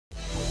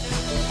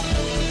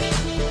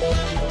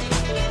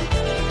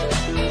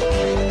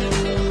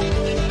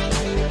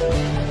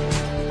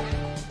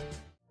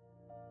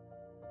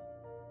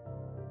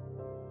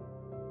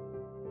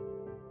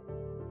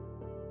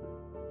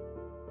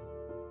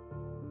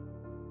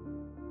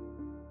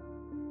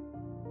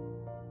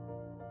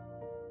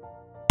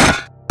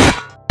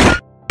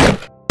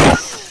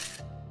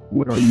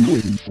What are you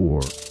waiting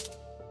for?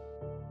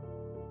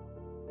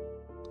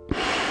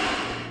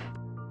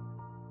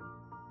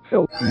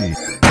 Help me.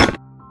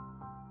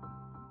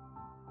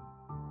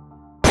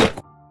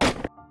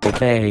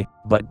 Okay,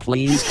 but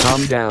please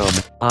calm down.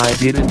 I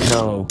didn't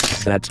know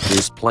that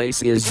this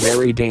place is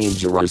very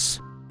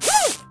dangerous.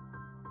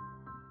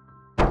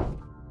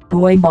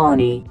 Boy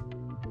Bonnie.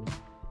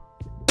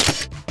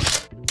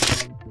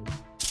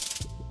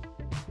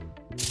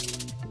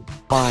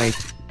 Bye.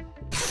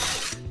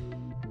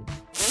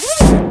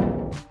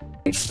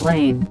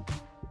 Explain.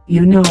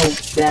 You know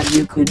that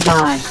you could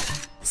die.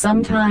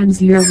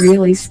 Sometimes you're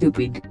really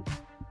stupid.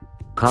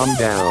 Calm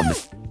down.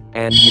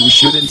 And you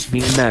shouldn't be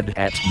mad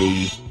at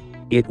me.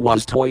 It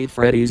was Toy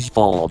Freddy's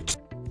fault.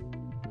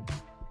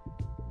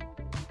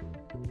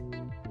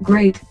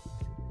 Great.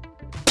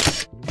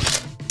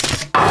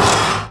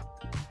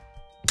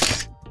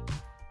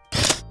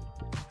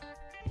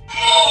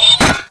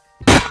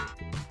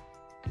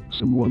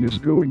 Someone is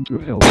going to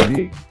help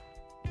me.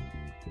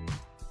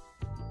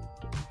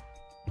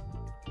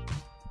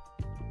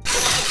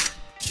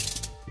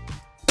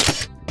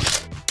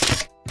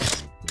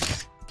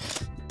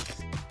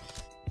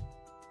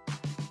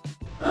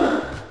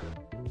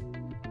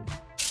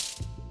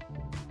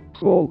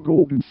 Call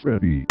Golden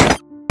Freddy.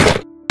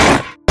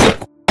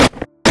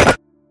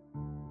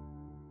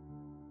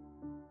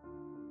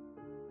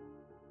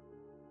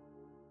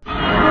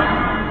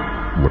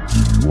 What do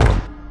you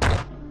want?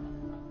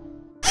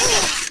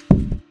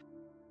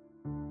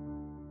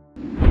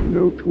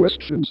 No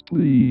questions,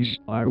 please.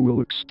 I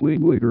will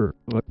explain later,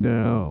 but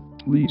now,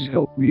 please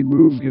help me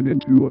move him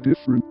into a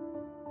different...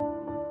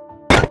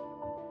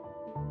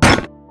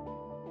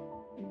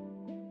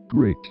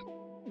 Great.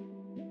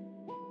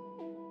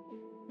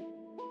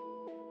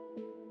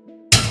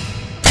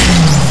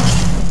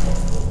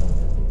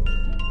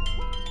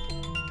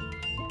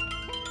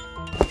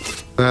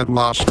 That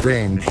was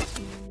strange.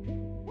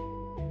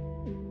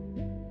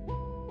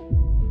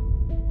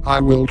 I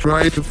will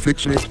try to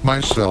fix it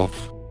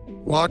myself.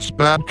 What's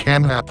bad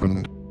can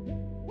happen.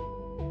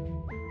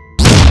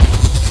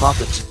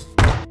 Pop it.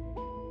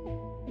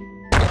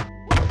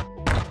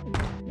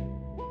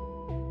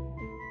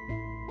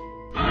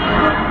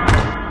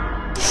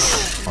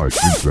 I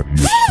think that he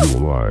is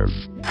still alive.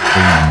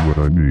 Only what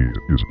I need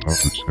is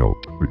Puppet's help,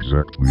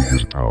 exactly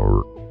his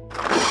power.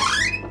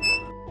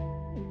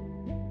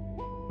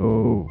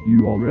 Oh,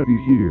 you already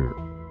here.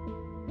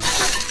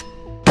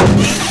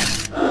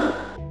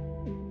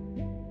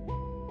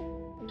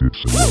 Did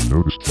someone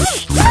notice that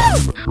strange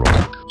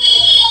animatronic?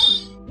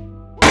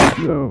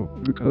 No,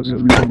 because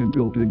everyone in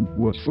building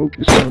was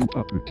focused on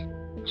Puppet.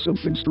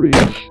 Something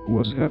strange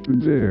was happening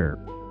there.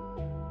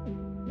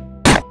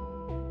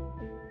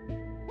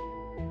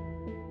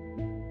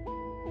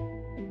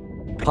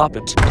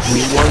 Puppet,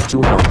 we want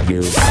to help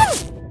you.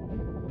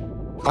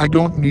 I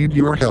don't need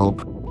your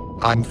help.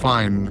 I'm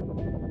fine.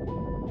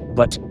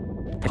 But,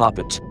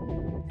 Puppet.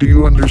 Do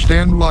you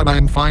understand what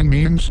I'm fine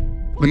means?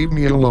 Leave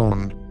me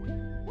alone.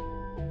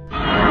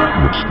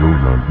 What's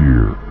going on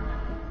here?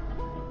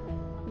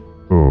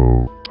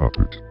 Oh,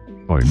 Puppet.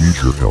 I need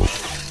your help.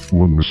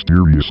 One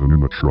mysterious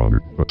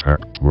animatronic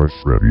attacked by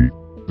Freddy.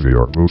 They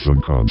are both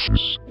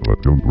unconscious,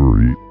 but don't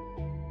worry.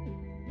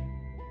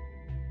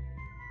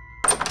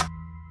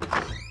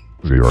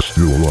 They are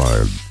still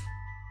alive.